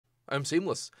I'm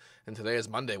Seamless, and today is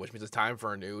Monday, which means it's time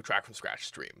for a new track from scratch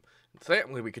stream. Today I'm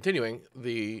going to be continuing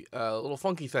the little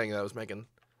funky thing that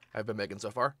I've been making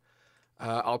so far.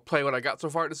 I'll play what I got so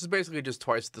far. This is basically just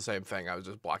twice the same thing. I was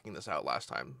just blocking this out last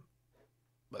time,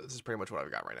 but this is pretty much what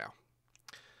I've got right now.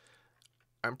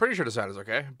 I'm pretty sure the sound is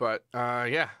okay, but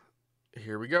yeah,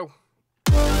 here we go.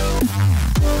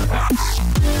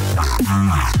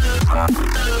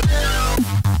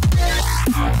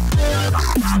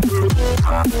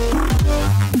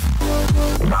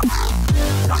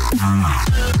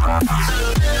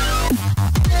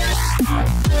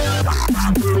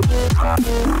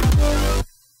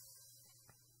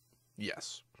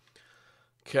 Yes.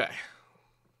 Okay.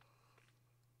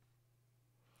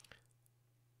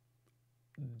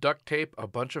 Duct tape, a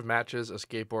bunch of matches, a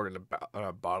skateboard, and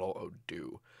a bottle of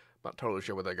dew. Not totally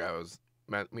sure what that guy was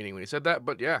meaning when he said that,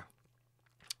 but yeah.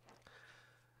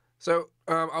 So,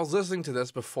 I was listening to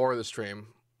this before the stream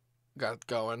got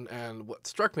going, and what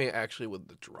struck me actually with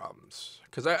the drums.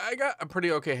 Because I got a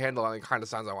pretty okay handle on the kind of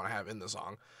sounds I want to have in the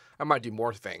song. I might do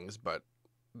more things, but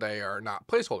they are not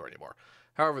placeholder anymore.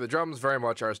 However, the drums very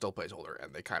much are still placeholder,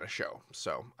 and they kind of show.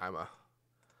 So, I'm going to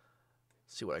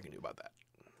see what I can do about that.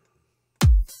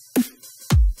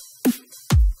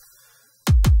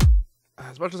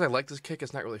 As much as I like this kick,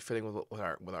 it's not really fitting with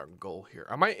our goal here.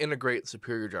 I might integrate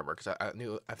Superior Drummer because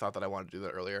I thought that I wanted to do that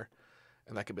earlier,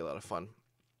 and that could be a lot of fun.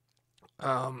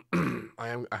 I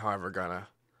am, however, gonna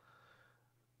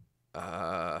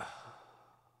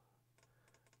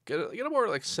get a more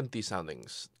like synthy sounding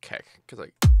kick because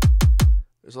like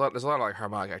there's a lot of like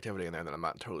harmonic activity in there that I'm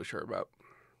not totally sure about.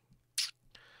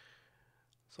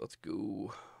 So let's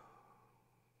go.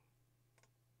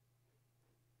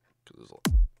 Because there's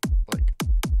like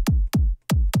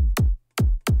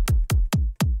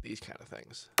these kind of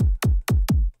things.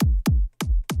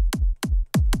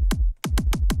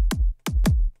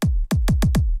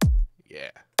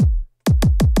 Yeah.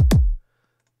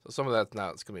 So some of that's now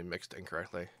it's gonna be mixed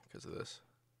incorrectly because of this.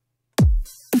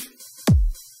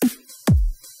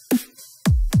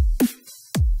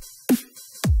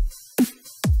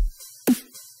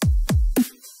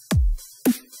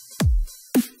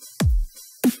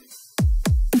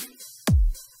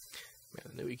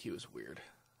 EQ is weird.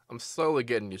 I'm slowly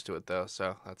getting used to it though,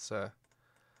 so that's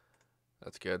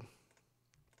good.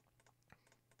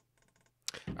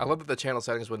 I love that the channel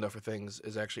settings window for things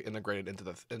is actually integrated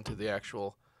into the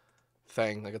actual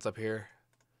thing. Like it's up here.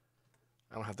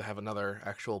 I don't have to have another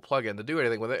actual plugin to do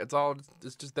anything with it.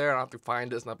 It's just there. I don't have to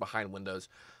find it. It's not behind Windows.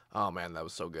 Oh man, that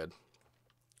was so good.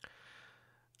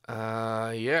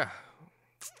 Yeah.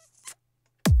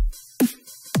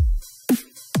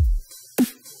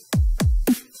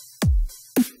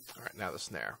 Now the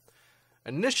snare.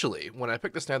 Initially, when I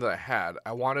picked the snare that I had,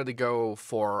 I wanted to go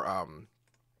for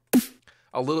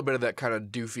a little bit of that kind of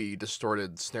doofy,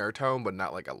 distorted snare tone, but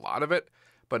not like a lot of it.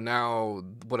 But now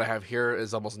what I have here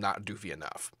is almost not doofy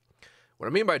enough. What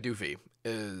I mean by doofy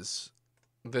is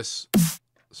this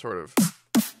sort of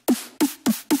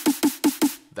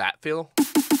that feel.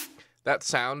 That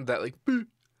sound, that like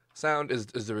sound is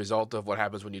the result of what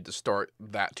happens when you distort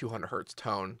that 200 hertz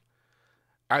tone.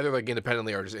 Either like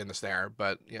independently or just in the snare,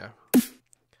 but yeah.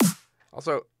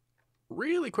 Also,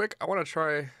 really quick, I want to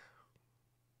try.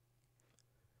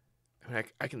 I mean,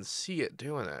 I can see it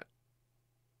doing it.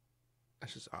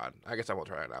 That's just odd. I guess I won't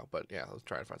try it out, but yeah, let's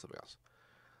try and find something else.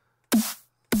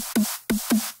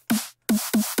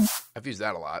 I've used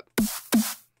that a lot.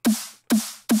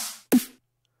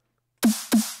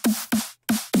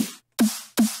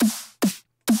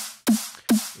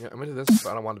 Yeah, I'm into this,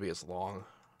 but I don't want it to be as long.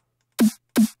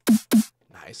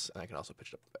 Nice, and I can also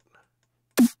pitch it up a bit.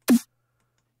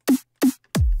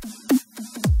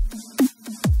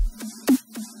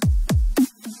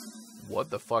 What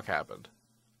the fuck happened?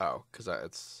 Oh, because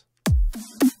it's...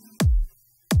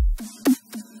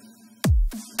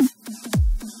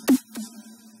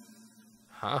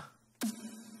 Huh?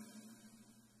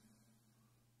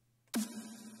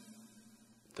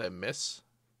 Did I miss?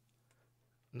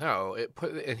 No, it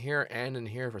put it in here and in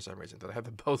here for some reason. Did I have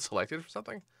them both selected for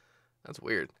something? That's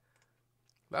weird.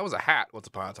 That was a hat once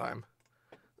upon a time.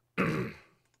 Oh,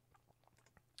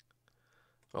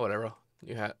 whatever.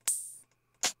 New hat.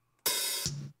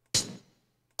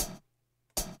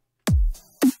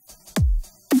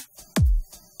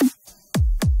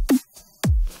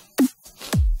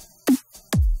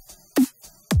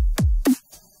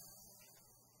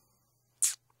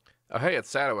 Oh, hey, it's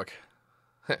Sadwick.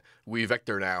 We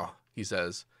vector now, he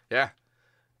says. Yeah.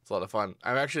 It's a lot of fun.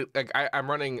 I'm actually like I'm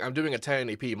doing a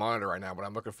 1080p monitor right now, but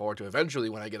I'm looking forward to eventually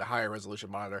when I get a higher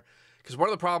resolution monitor. Because one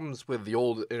of the problems with the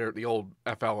old FL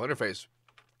interface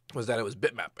was that it was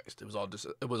bitmap based.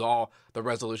 It was all the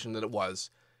resolution that it was,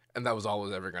 and that was all it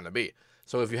was ever going to be.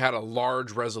 So if you had a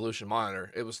large resolution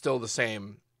monitor, it was still the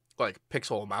same like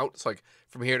pixel amount. It's like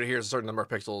from here to here is a certain number of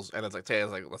pixels, and it's like say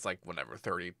it's like whatever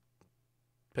 30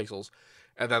 pixels,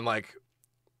 and then like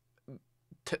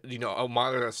a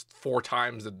monitor that's 4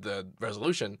 times the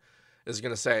resolution is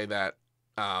going to say that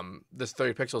this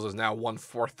 30 pixels is now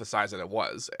 1/4 the size that it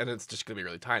was, and it's just going to be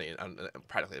really tiny and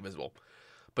practically invisible.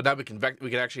 But now we can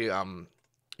actually you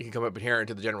can come up in here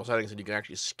into the general settings, and you can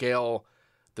actually scale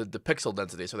the pixel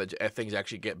density so that things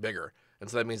actually get bigger. And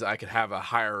so that means that I could have a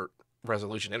higher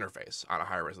resolution interface on a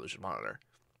higher resolution monitor.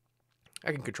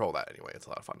 I can control that anyway. It's a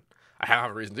lot of fun. I have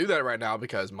a reason to do that right now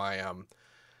because my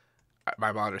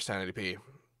monitor's 1080p.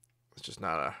 It's just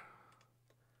not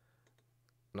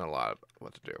a lot of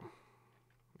what to do.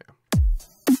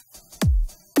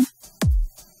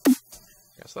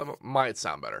 Yeah, so that might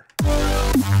sound better.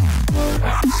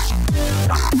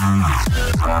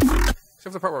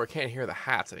 Except for the part where I can't hear the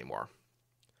hats anymore.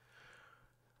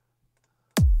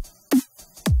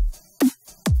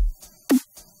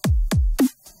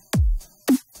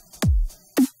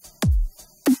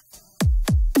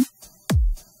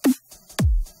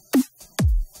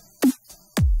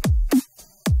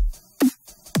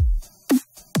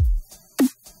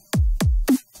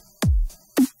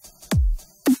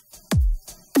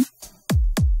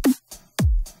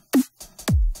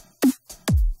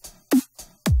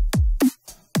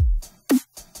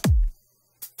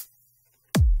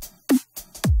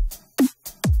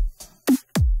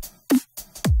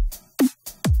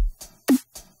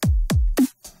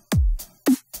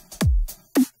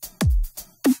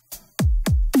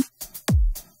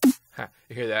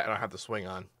 You hear that? I don't have the swing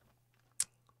on.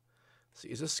 See,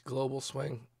 is this global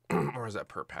swing? Or is that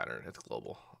per pattern? It's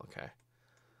global. Okay.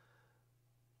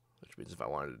 Which means if I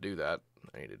wanted to do that,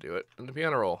 I need to do it in the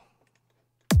piano roll.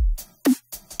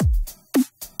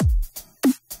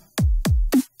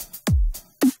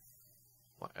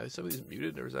 Why? Are some of these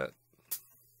muted, or is that...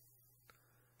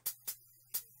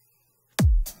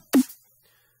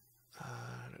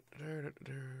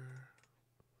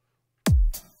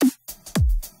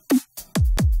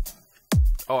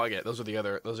 Oh, I get it. Those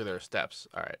are their steps.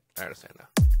 All right, I understand now.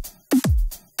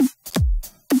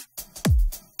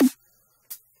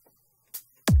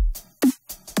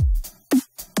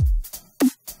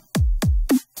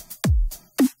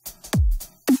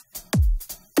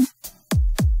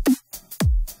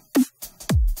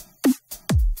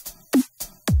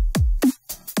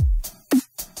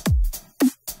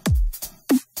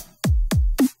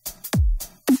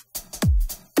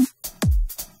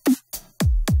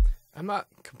 I'm not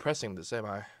compressing this, am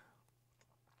I?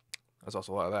 There's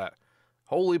also a lot of that.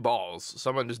 Holy balls.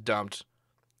 Someone just dumped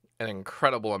an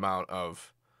incredible amount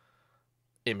of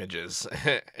images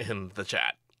in the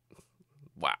chat.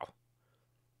 Wow.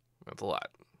 That's a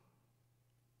lot.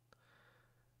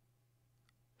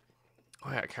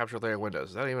 Oh yeah, capture layer windows.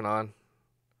 Is that even on?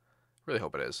 Really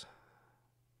hope it is.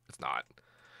 It's not.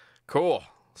 Cool.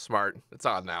 Smart. It's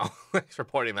on now. Thanks for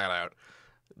pointing that out.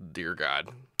 Dear God.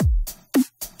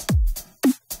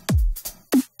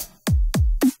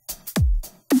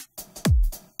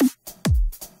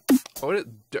 Oh,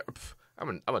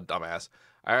 I'm a dumbass.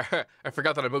 I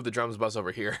forgot that I moved the drums bus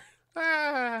over here.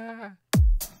 Ah.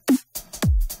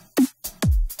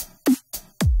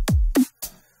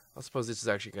 I suppose this is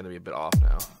actually going to be a bit off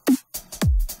now.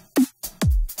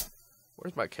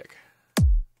 Where's my kick?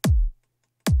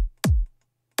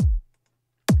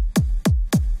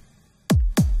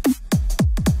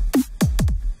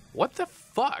 What the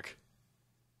fuck?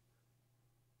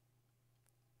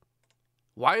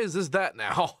 Why is this that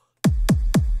now?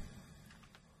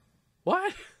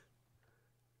 What?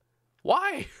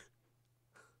 Why?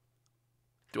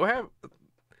 Do I have...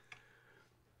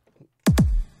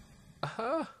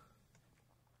 Uh-huh.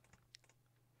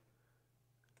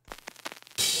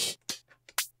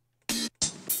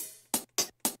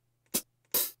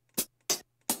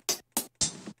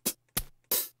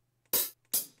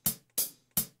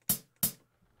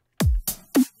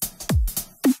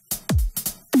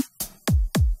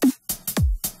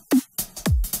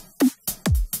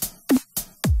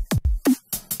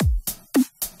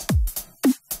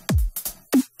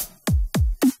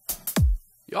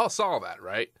 Y'all saw that,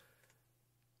 right?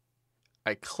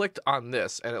 I clicked on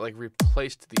this and it like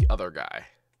replaced the other guy.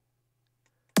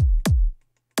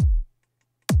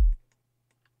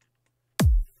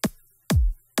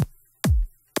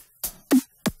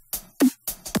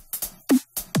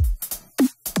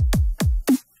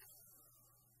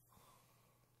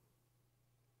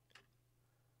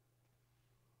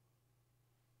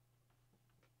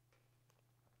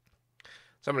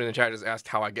 Somebody in the chat just asked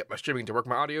how I get my streaming to work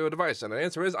my audio device, and the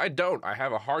answer is I don't. I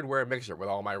have a hardware mixer with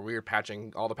all my weird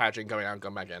patching, all the patching coming out and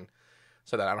coming back in,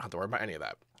 so that I don't have to worry about any of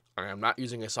that. I am not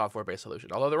using a software-based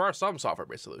solution, although there are some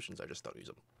software-based solutions. I just don't use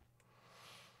them.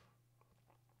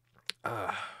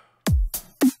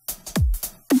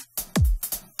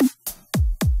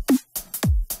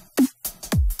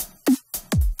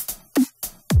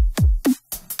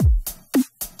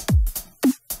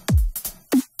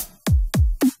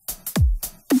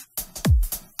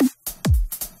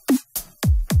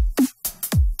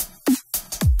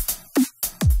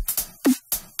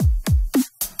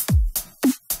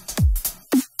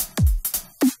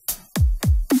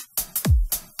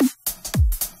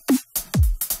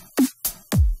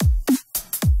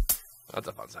 That's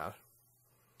a fun sound.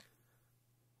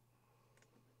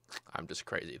 I'm just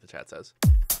crazy, the chat says.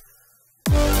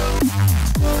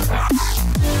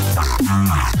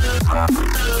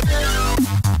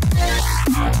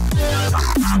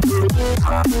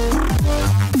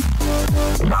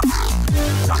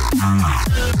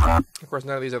 Of course,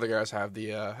 none of these other guys have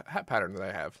the hat pattern that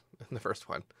I have in the first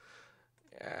one.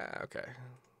 Yeah, okay.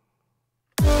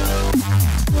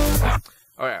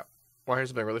 Oh yeah. Well, here's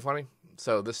something really funny.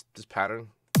 So this pattern,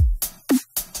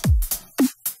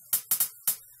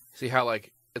 see how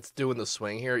like it's doing the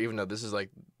swing here, even though these are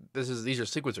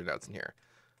sequencer notes in here.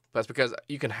 But that's because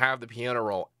you can have the piano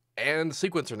roll and the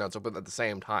sequencer notes open at the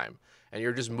same time, and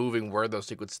you're just moving where those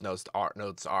sequence notes are,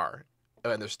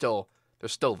 and they're still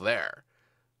there,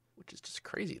 which is just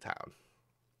crazy town.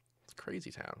 It's crazy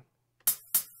town.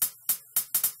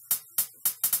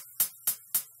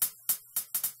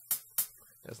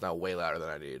 It's now way louder than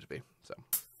I need it to be. So.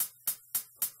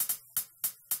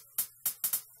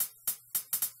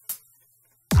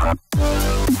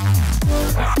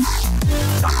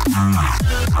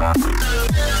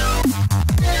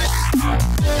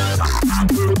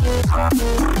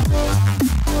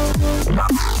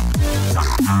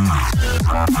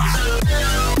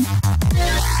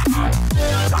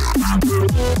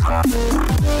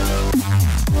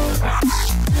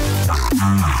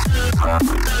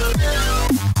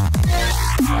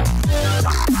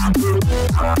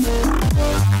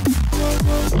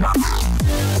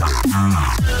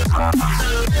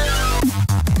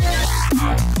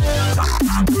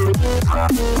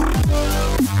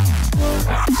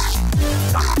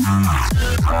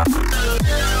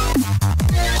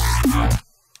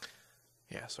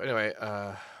 Yeah, so anyway,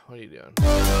 what are you doing?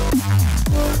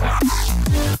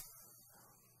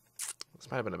 This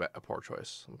might have been a poor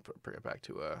choice. I'll bring it back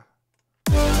to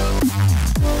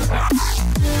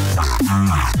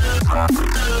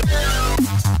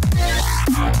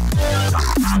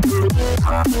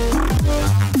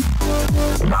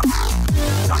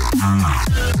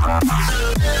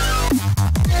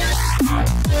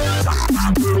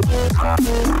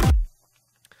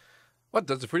What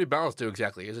does the pretty balance do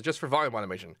exactly? Is it just for volume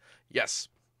automation? Yes.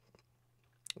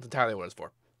 That's entirely what it's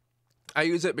for. I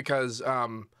use it because there's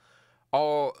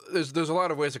a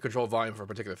lot of ways to control volume for a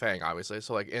particular thing, obviously.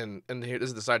 So like in here, this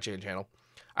is the sidechain channel.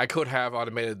 I could have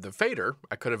automated the fader.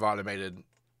 I could have automated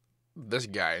this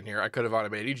guy in here. I could have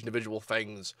automated each individual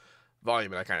thing's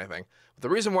volume and that kind of thing. But the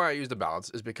reason why I use the balance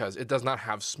is because it does not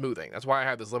have smoothing. That's why I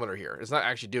have this limiter here. It's not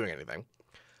actually doing anything.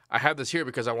 I have this here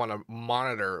because I want to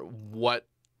monitor what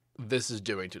this is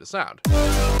doing to the sound.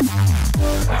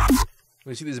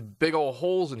 We see these big old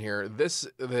holes in here. This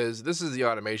is the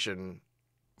automation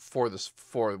for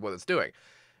what it's doing.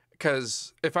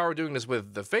 Because if I were doing this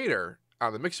with the fader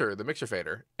on the mixer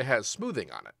fader, it has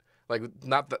smoothing on it. Like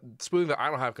not the smoothing that I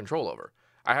don't have control over.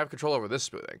 I have control over this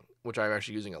smoothing, which I'm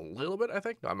actually using a little bit, I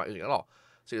think. No, I'm not using it at all.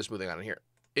 See the smoothing on it here.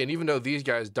 And even though these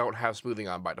guys don't have smoothing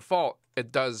on by default,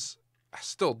 it does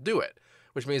still do it,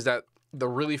 which means that the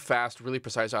really fast, really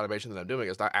precise automation that I'm doing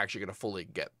is not actually going to fully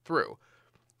get through.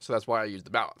 So that's why I use the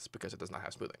balance, because it does not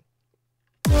have smoothing.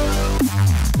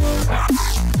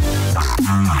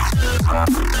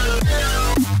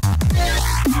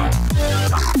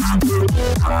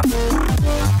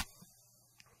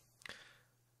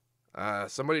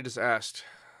 Somebody just asked,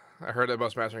 I heard that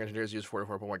most mastering engineers use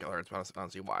 44.1 kHz, but I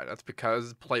don't see why. That's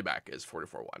because playback is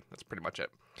 44.1. That's pretty much it.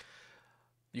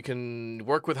 You can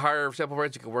work with higher sample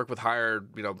rates, you can work with higher,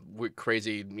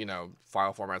 crazy,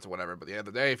 file formats or whatever, but at the end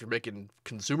of the day, if you're making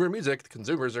consumer music, the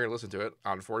consumers are going to listen to it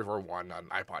on 44.1 on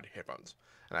iPod headphones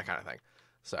and that kind of thing.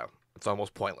 So it's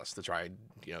almost pointless to try and,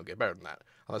 get better than that,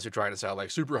 unless you're trying to sell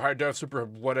like super high def, super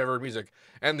whatever music.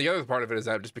 And the other part of it is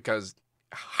that just because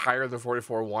higher than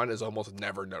 44.1 is almost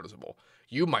never noticeable.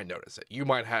 You might notice it. You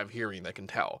might have hearing that can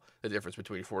tell the difference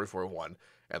between 44.1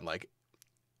 and like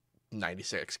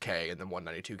 96K and then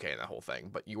 192K in that whole thing,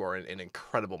 but you are in an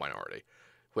incredible minority,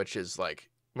 which is like,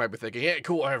 you might be thinking, yeah,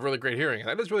 cool, I have really great hearing. And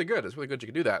that is really good. It's really good you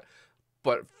can do that.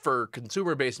 But for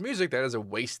consumer-based music, that is a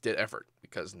wasted effort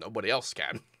because nobody else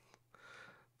can.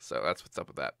 So that's what's up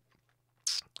with that.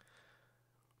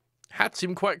 Hats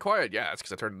seem quite quiet. Yeah, that's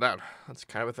because I turned it down. That's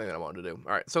kind of a thing that I wanted to do.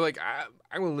 All right, so like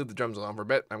I'm going to leave the drums alone for a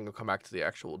bit. I'm going to come back to the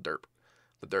actual derp.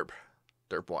 The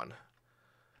derp one.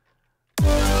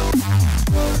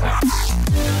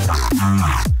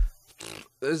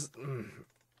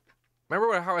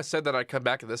 Remember how I said that I'd come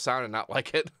back to this sound and not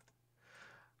like it?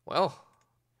 Well,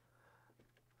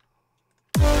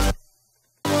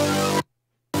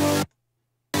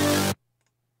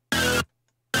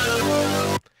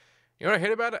 you know what I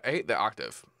hate about it? I hate the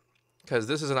octave. Because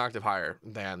this is an octave higher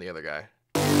than the other guy.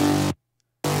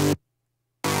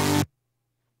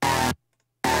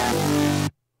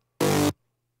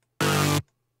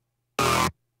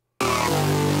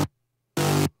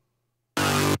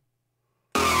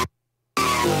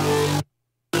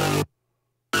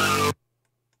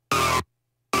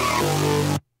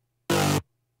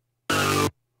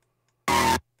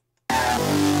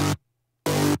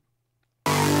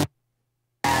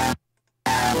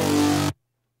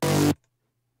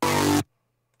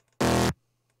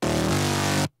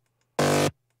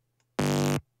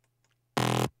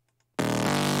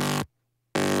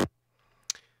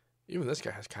 Even this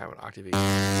guy has kind of an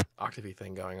octavey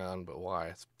thing going on, but why?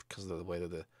 It's because of the way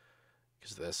that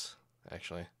because of this,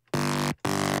 actually.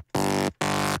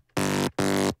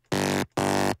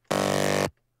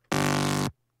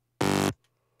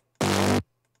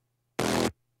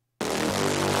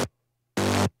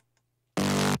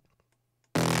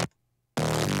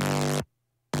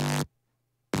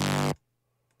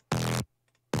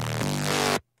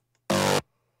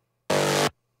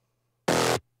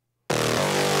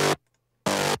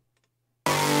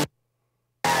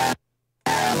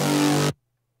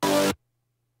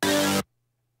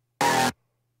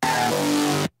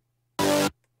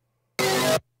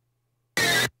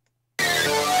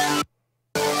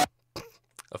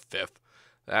 A fifth.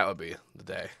 That would be the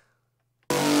day.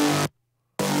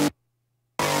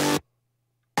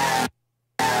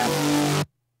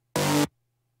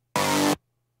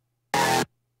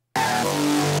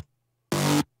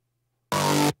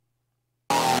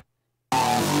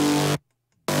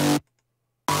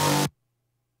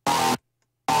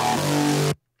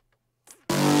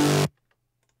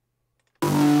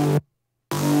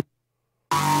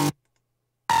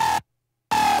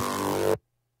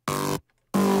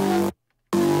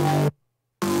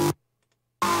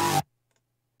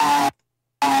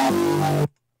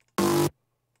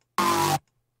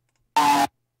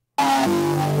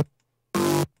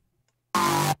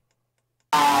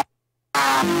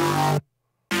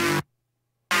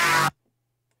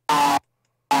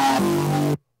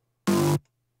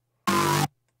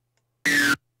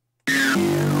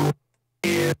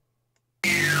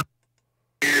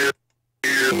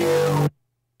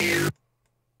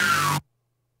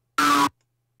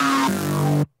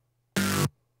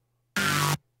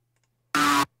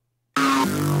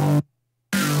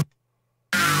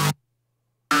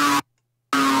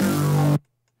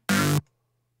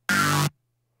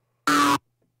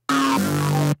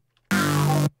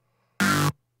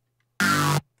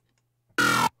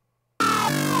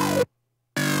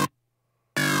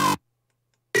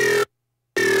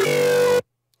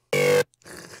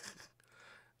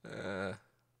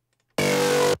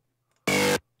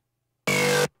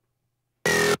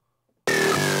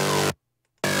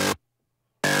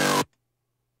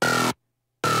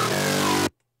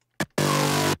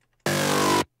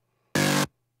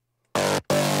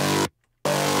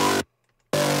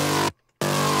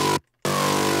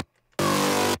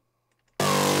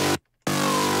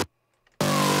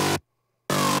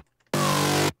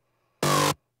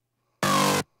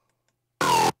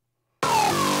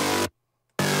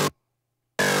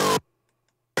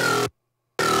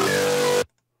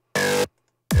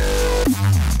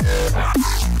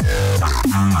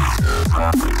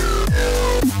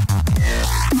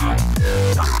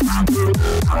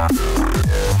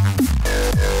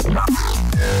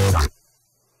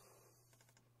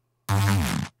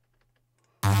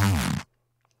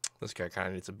 This guy kind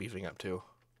of needs some beefing up too.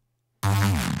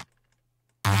 I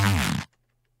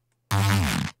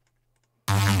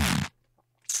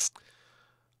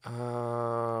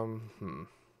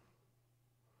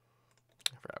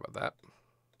forgot about that.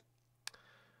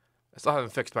 I still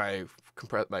haven't fixed my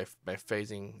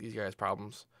phasing these guys'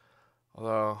 problems,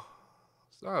 although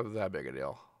it's not that big a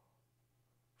deal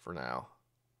for now.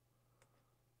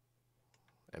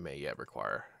 It may yet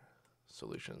require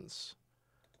solutions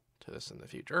to this in the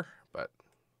future, but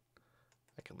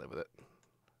I can live with it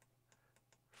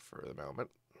for the moment.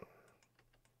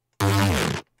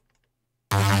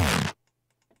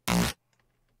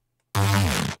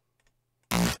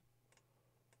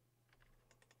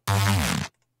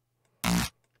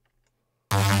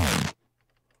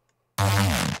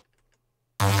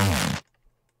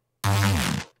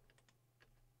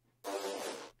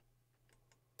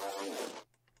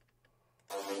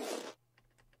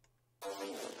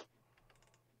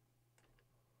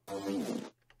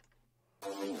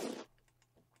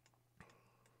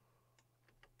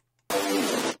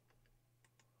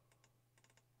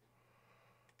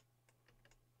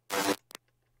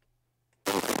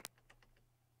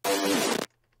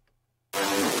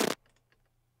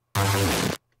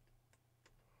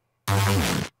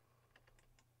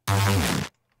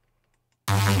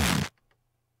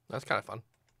 That's kind of fun.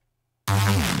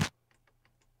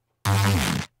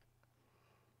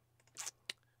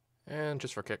 And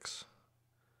just for kicks.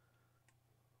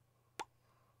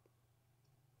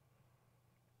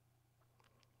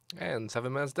 And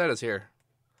 7 Minutes Dead is here.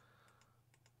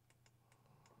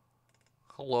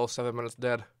 Hello, 7 Minutes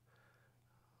Dead.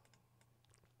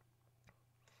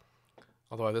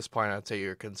 Although at this point, I'd say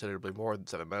you're considerably more than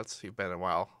 7 minutes. You've been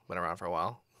around for a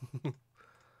while.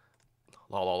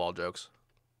 Lol jokes.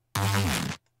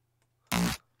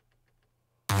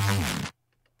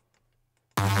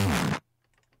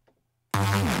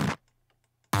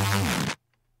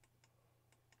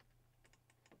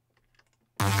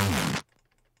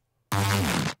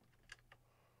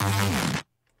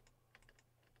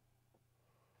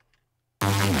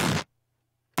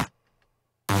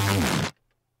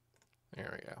 There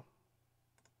we go.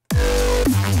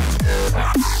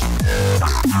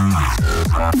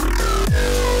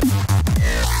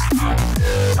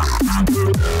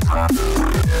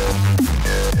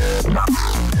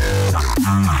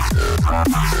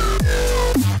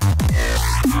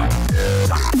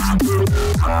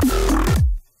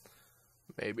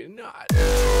 Maybe not.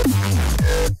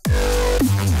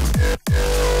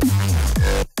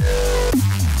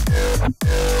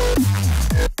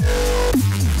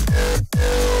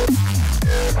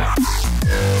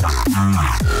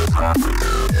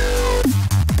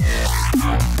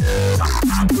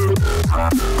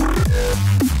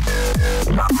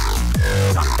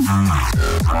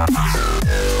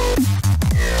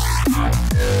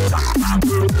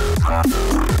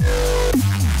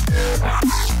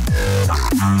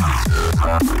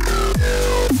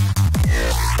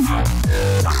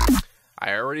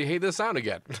 I already hate this sound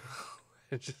again.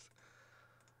 I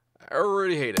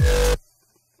already hate it.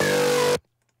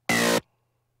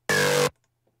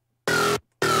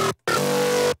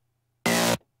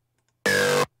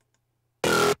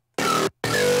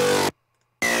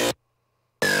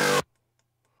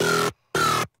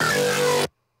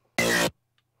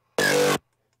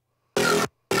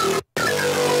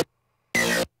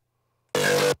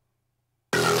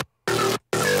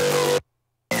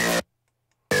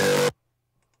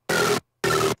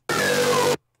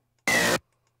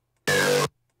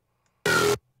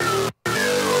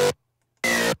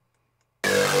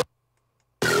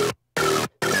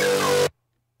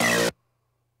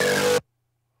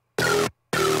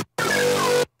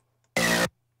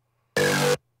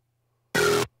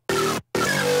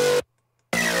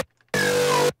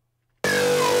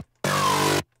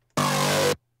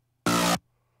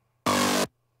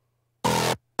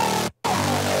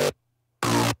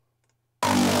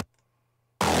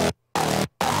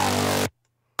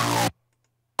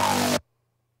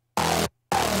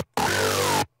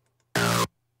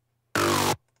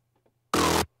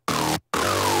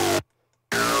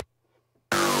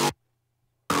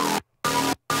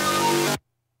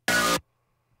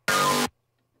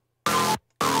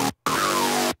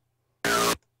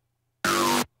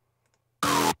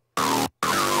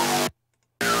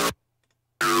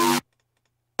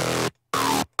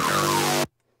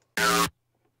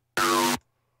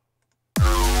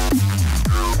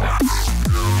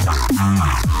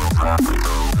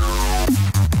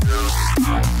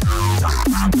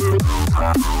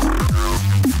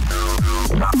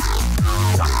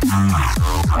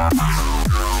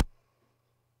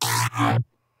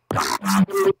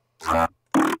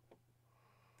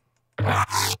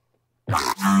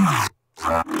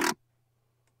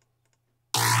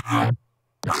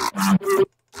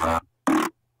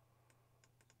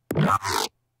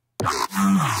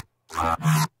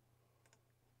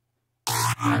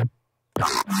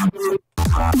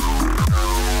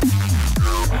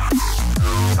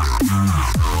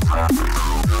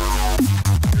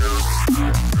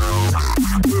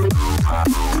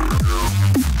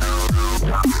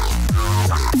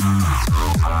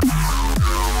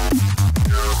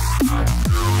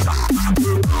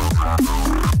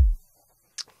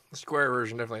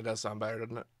 version definitely does sound better,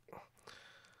 doesn't it?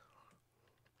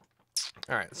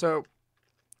 All right, so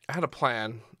I had a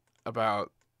plan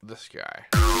about this guy.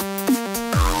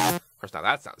 Of course, now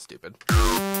that sounds stupid.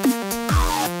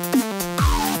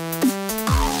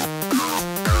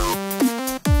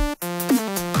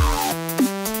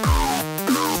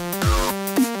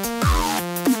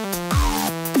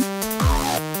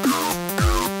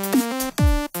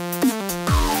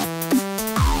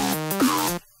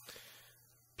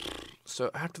 So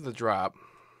after the drop,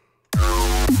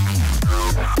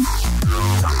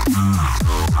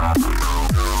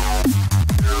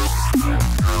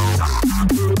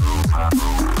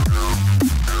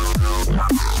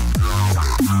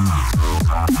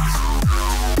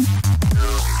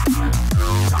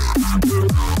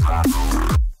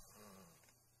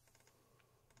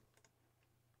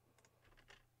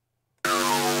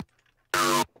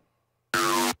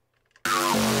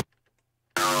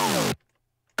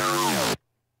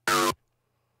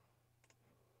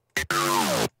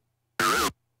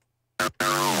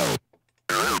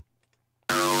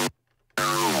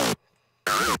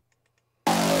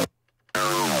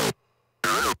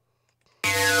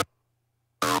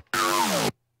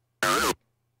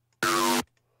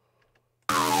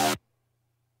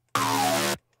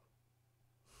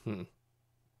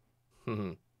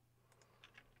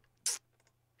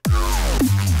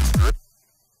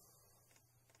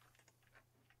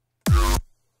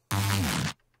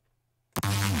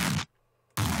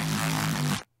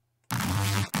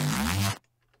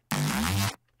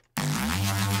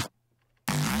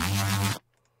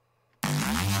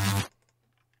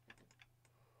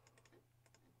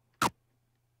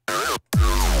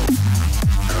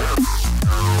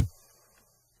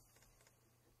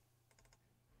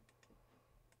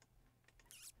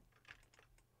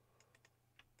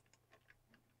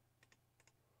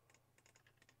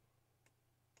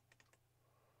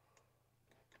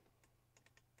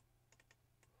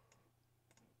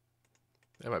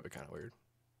 that might be kind of weird.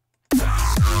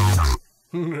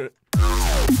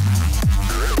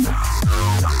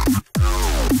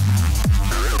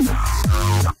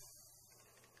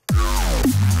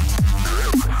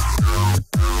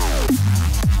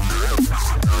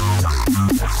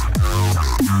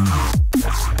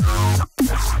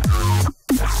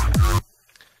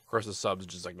 Of course, the sub's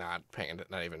just like not paying it,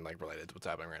 not even like related to what's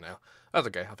happening right now. That's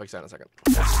okay. I'll fix that in a second.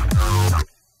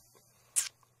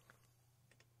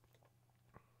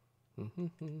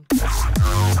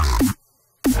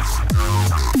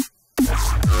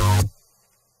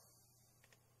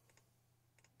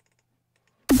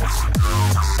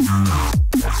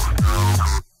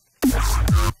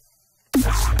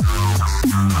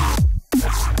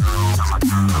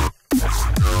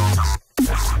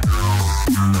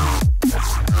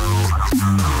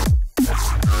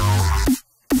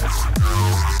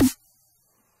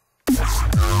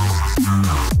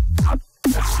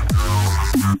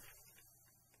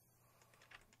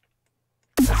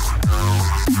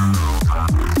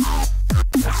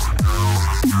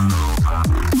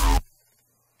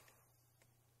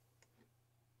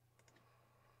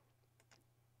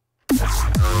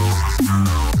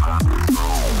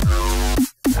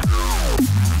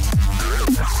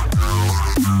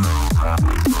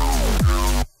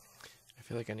 I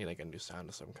feel like I need like a new sound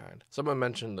of some kind. Someone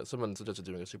mentioned that someone suggested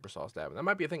doing a super saw stab, and that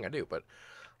might be a thing I do, but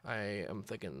I am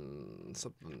thinking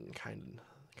something kind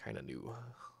of new.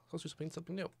 Let's do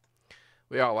something new.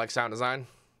 We all like sound design,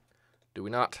 do we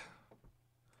not?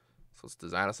 So let's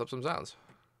design us up some sounds.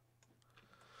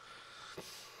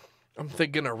 I'm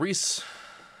thinking a Reese.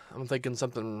 I'm thinking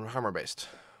something hammer based.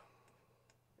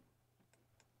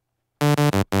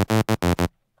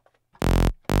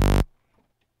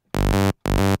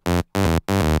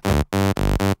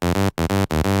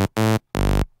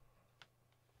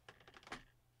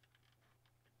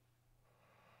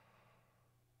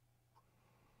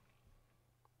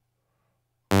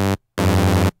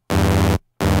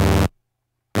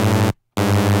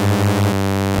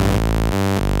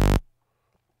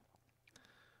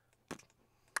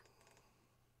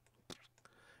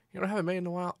 You know what I haven't made in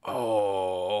a while?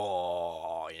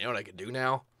 Oh, you know what I can do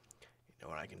now? You know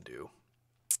what I can do?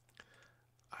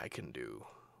 I can do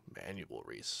manual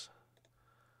Reese.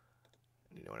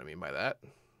 You know what I mean by that?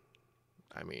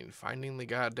 I mean finding the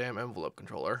goddamn envelope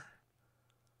controller.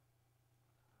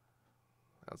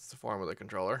 That's the formula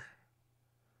controller.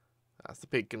 That's the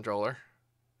peak controller.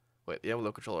 Wait, the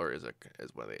envelope controller is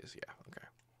one of these. Yeah, okay.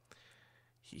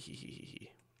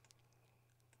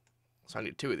 So I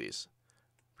need 2 of these.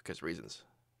 Because reasons.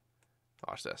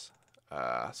 Watch this.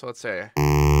 So let's say.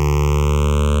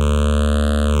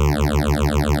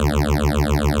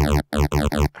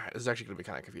 Alright, this This is actually going to be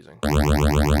kind of confusing.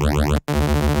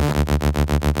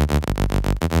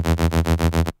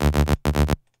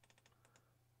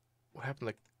 What happened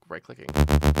to right-clicking?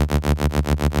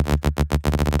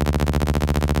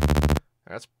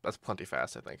 That's plenty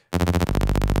fast, I think.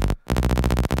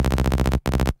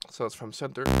 So it's from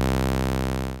center.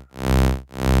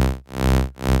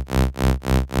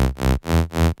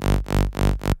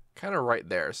 Kind of right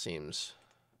there seems.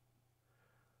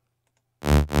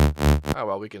 Oh,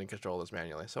 well, we can control this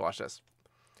manually. So watch this.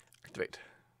 Activate.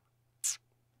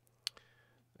 I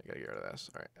gotta get rid of this.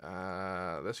 All right.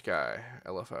 This guy,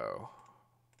 LFO.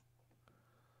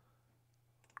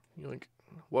 Yoink.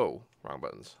 Whoa, wrong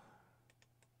buttons.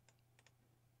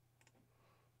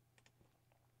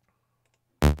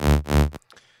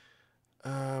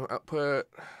 Output.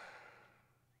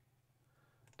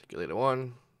 Articulator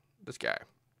 1. This guy.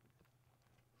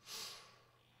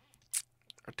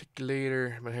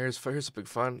 Articulator. But here's something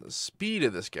fun. The speed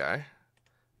of this guy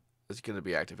is going to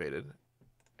be activated.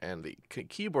 And the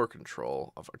keyboard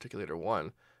control of Articulator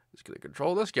 1 is going to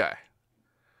control this guy.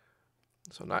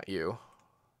 So not you,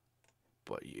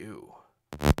 but you.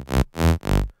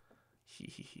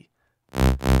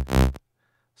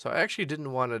 So I actually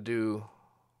didn't want to do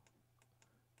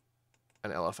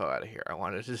an LFO out of here. I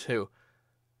wanted to do.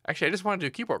 Actually, I just wanted to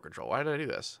do keyboard control. Why did I do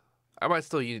this? I might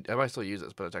still use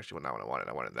this, but it's actually not what I wanted.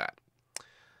 I wanted that.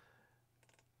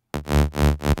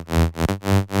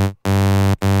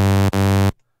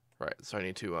 Right. So I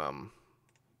need to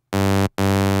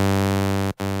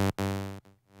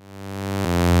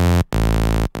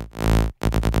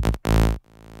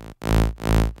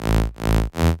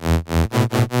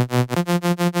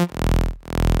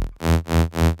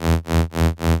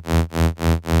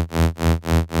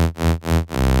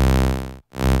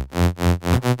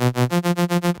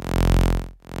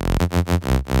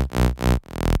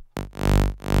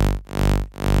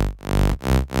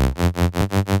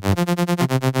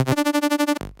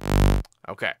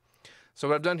Okay, so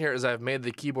what I've done here is I've made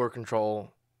the keyboard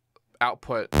control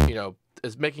output,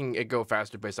 is making it go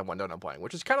faster based on what note I'm playing,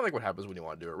 which is kind of like what happens when you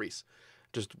want to do a Reese,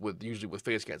 just usually with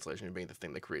phase cancellation being the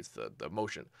thing that creates the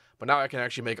motion. But now I can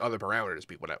actually make other parameters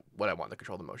be what I want to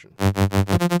control the motion.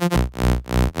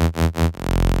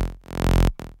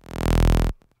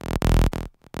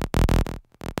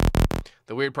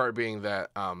 The weird part being that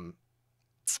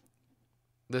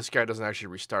this guy doesn't actually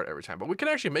restart every time, but we can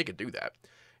actually make it do that.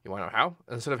 You want to know how?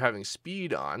 Instead of having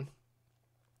speed on,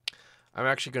 I'm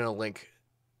actually going to link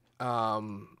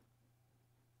the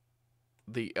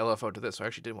LFO to this. So I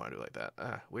actually did want to do it like that.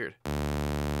 Weird.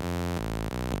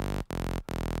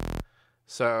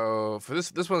 So for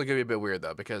this one's going to be a bit weird,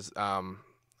 though, because I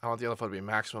want the LFO to be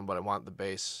maximum, but I want the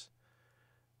bass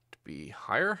to be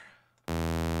higher.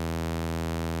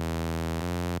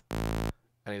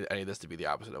 I need this to be the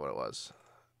opposite of what it was.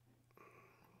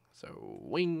 So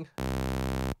wing.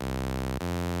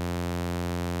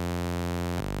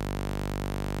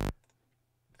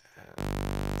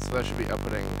 So that should be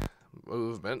outputting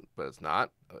movement, but it's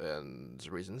not, and there's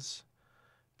reasons.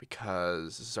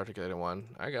 Because this is Articulator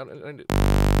 1. I got it.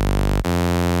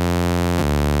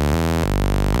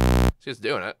 See, it's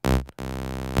doing it.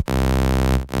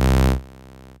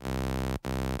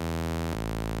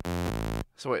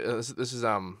 So wait, this is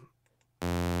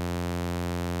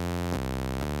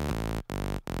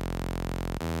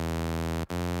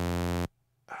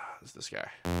it's this guy.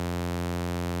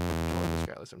 This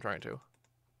guy, at least I'm trying to.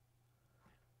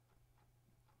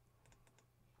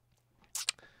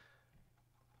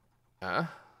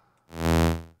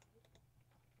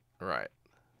 Right.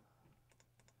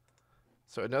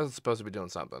 So it knows it's supposed to be doing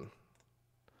something.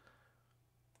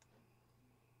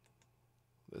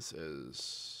 This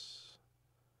is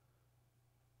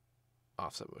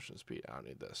offset motion speed. I don't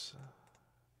need this.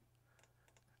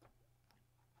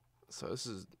 So this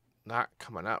is not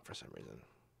coming out for some reason.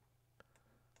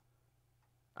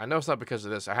 I know it's not because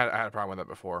of this. I had a problem with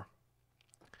that before.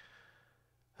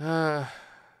 What?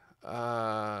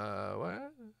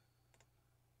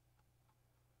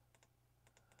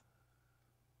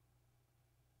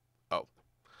 Oh,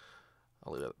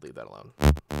 I'll leave that alone.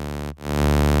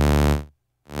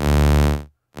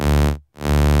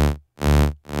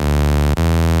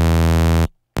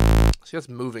 See, that's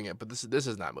moving it, but this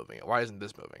is not moving it. Why isn't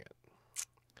this moving it?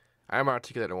 I'm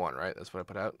Articulator 1, right? That's what I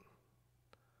put out.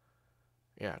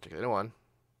 Yeah, Articulator 1.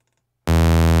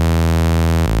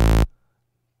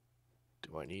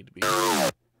 Do I need to be?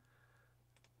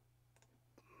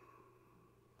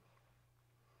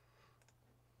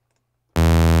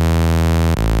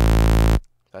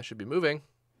 That should be moving.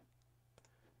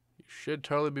 You should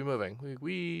totally be moving.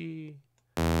 Wee.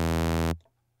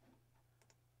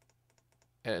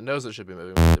 And it knows it should be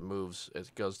moving because it moves.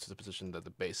 It goes to the position that the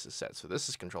base is set. So this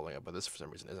is controlling it, but this for some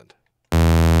reason isn't.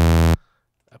 I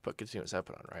put continuous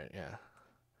output on, right? Yeah.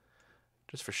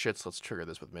 Just for shits, let's trigger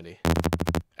this with MIDI.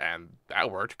 And that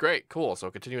worked. Great. Cool.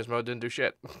 So continuous mode didn't do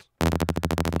shit.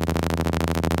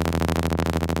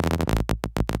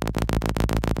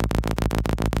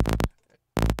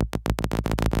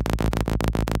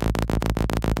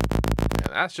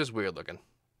 And that's just weird looking.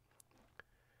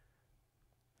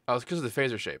 Oh, it's because of the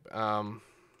phaser shape.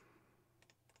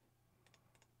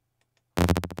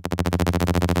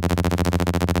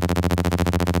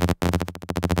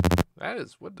 That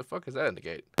is, what the fuck does that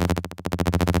indicate?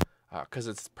 Because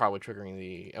it's probably triggering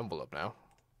the envelope now.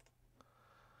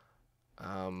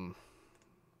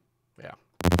 Yeah.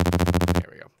 Here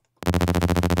we go.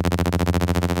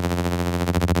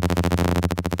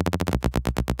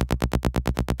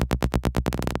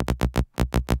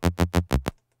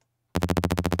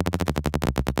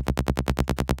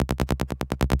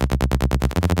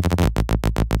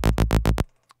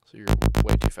 So you're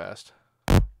way too fast.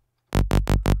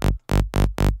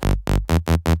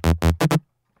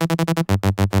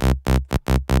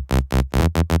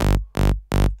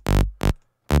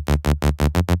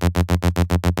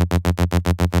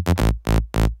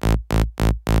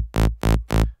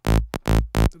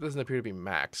 It doesn't appear to be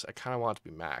max. I kind of want it to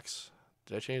be max.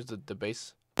 Did I change the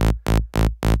bass?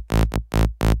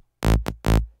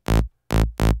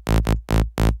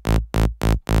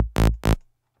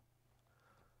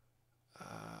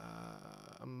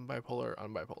 I'm bipolar,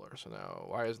 unbipolar. So now,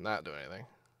 why isn't that doing anything?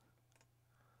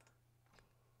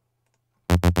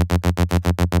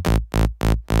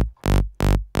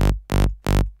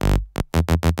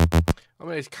 I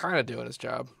mean, he's kind of doing his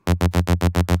job.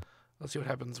 Let's see what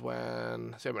happens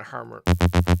when, say I'm in harmonic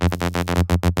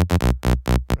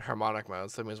mode.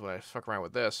 So that means when I fuck around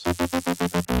with this,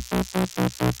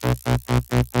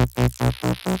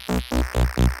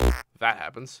 that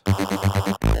happens.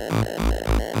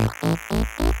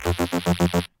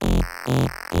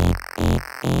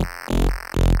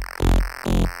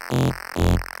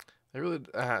 They really,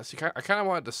 see, I kind of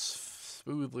wanted to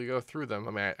smoothly go through them.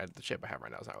 I mean, the shape I have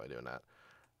right now is not really doing that.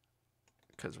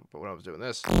 Because when I was doing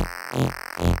this,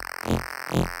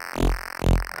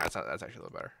 that's actually a little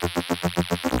better.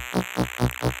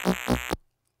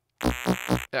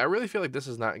 Yeah, I really feel like this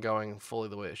is not going fully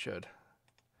the way it should.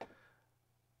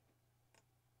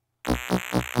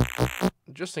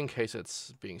 Just in case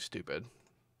it's being stupid,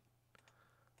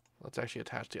 let's actually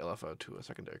attach the LFO to a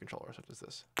secondary controller such as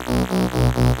this.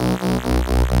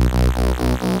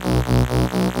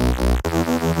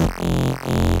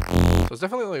 So it's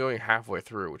definitely only going halfway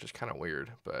through, which is kind of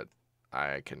weird, but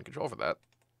I can control for that.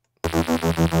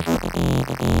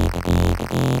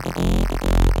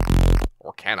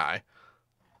 Or can I?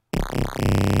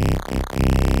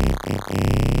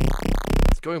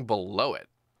 It's going below it.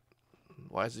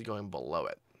 Why is it going below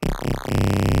it?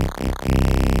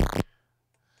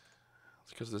 It's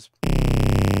because this...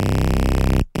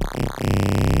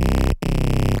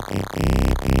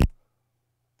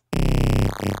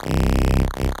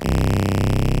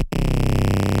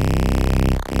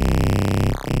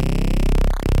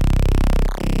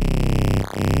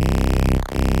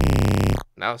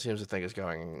 Now it seems to think it's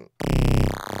going...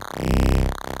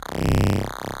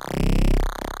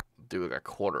 do like a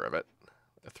quarter of it.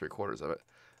 3/4 of it.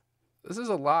 This is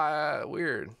a lot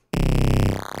weird.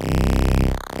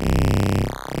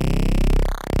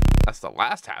 That's the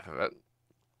last half of it.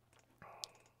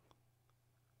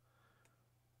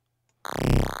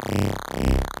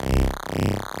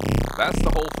 That's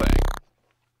the whole thing.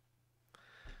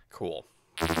 Cool.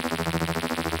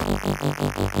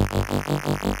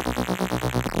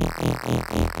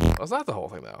 That's not the whole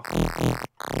thing, though.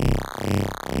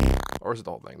 Or is it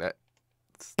the whole thing?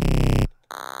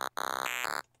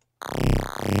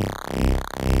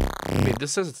 I mean,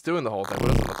 this says it's doing the whole thing, but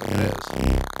it doesn't look like it is.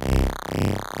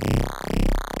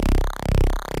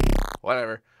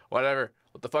 Whatever. Whatever.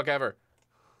 What the fuck ever.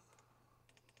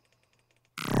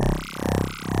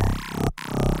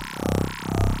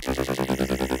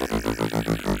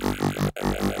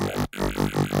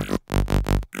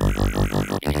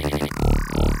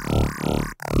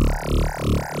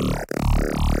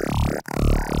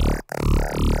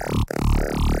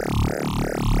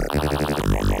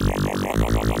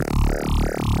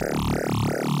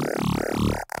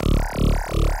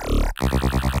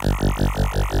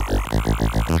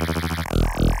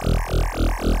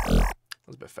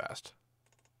 That's a bit fast.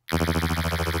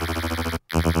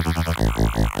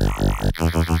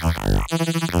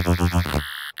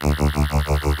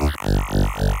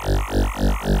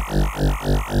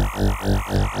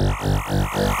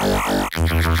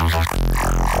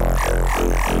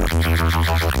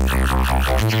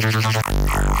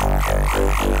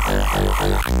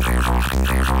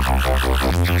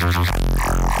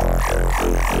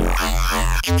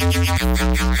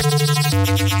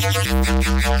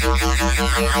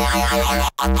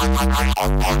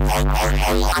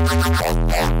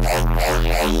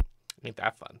 Ain't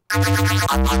that fun?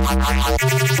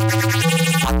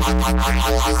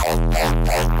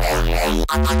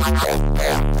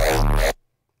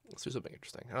 Let's do something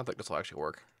interesting. I don't think this will actually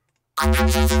work.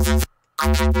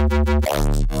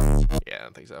 Yeah, I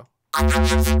don't think so.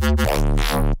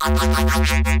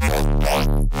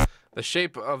 The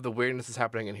shape of the weirdness is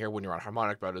happening in here when you're on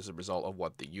harmonic mode as a result of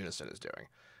what the unison is doing.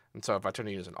 And so if I turn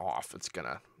the unison off, it's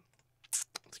gonna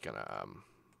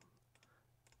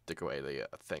take away the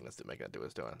thing that's making it do what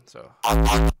it's doing. So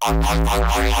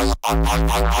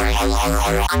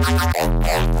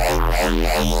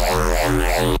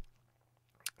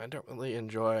I don't really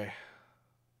enjoy.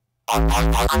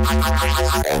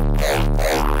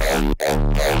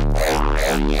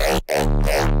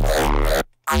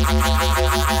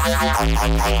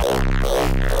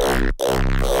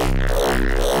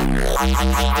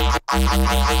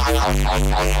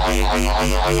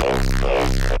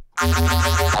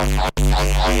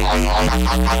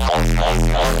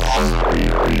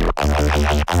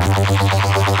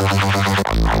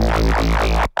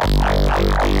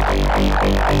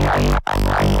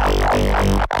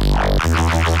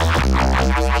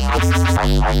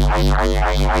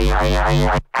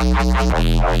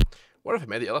 What if I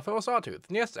made the LFO a sawtooth?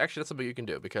 And yes, actually, that's something you can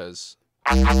do, because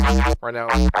right now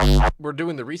we're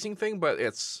doing the resync thing, but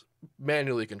it's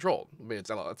manually controlled. I mean,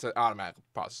 it's an automatic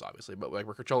process, obviously, but like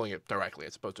we're controlling it directly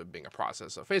as opposed to being a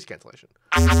process of phase cancellation.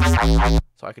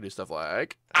 So I can do stuff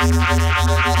like,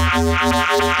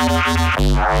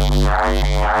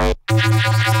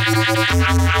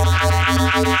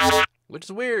 which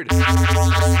is weird.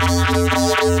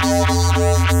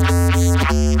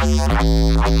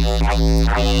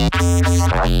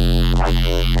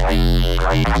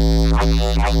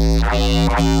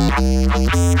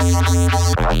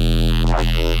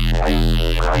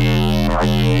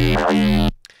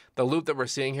 The loop that we're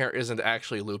seeing here isn't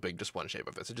actually looping just one shape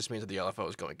of it. It just means that the LFO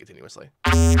is going continuously.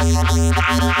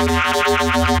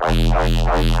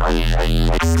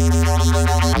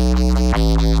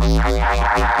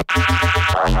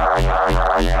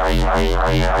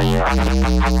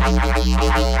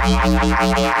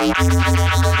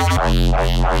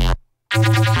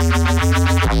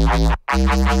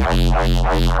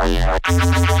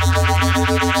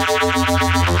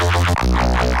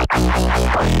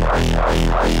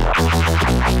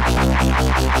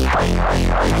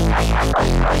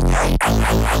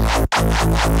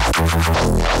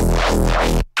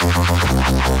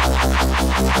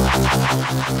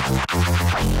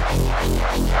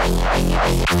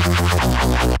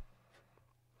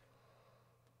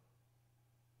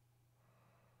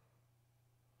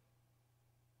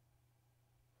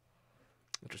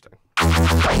 Interesting.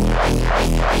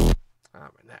 Ah,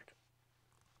 my neck.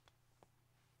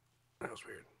 That was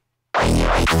weird.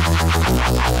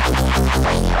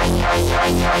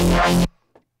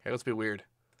 Okay, let's be weird.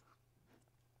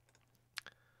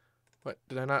 What?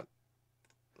 Did I not?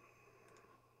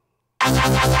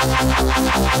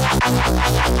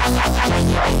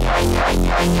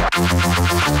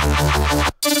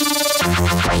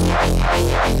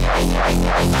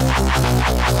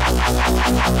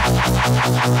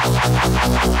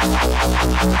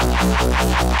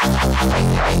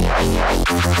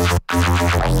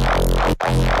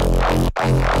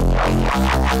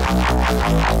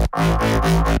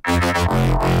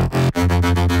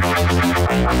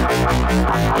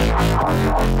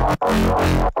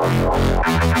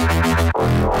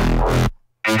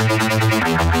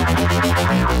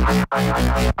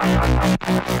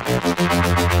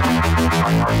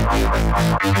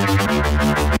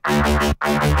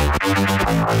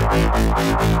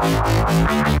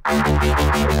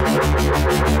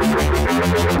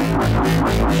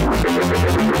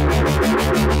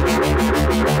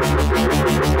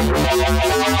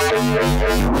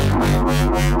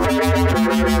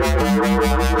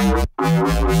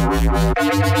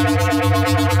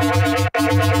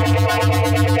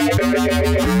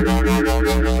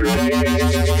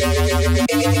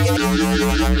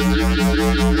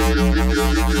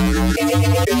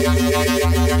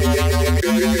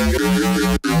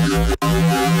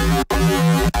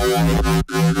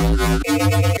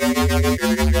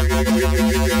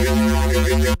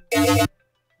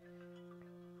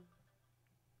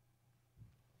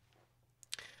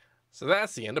 So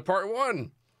that's the end of part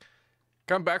 1.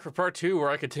 Come back for part 2, where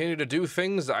I continue to do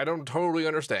things I don't totally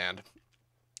understand.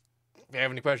 If you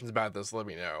have any questions about this, let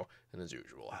me know. And as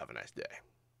usual, have a nice day.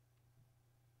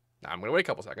 Now I'm going to wait a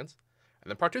couple seconds, and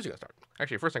then part 2 is going to start.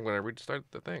 Actually, first I'm going to restart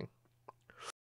the thing.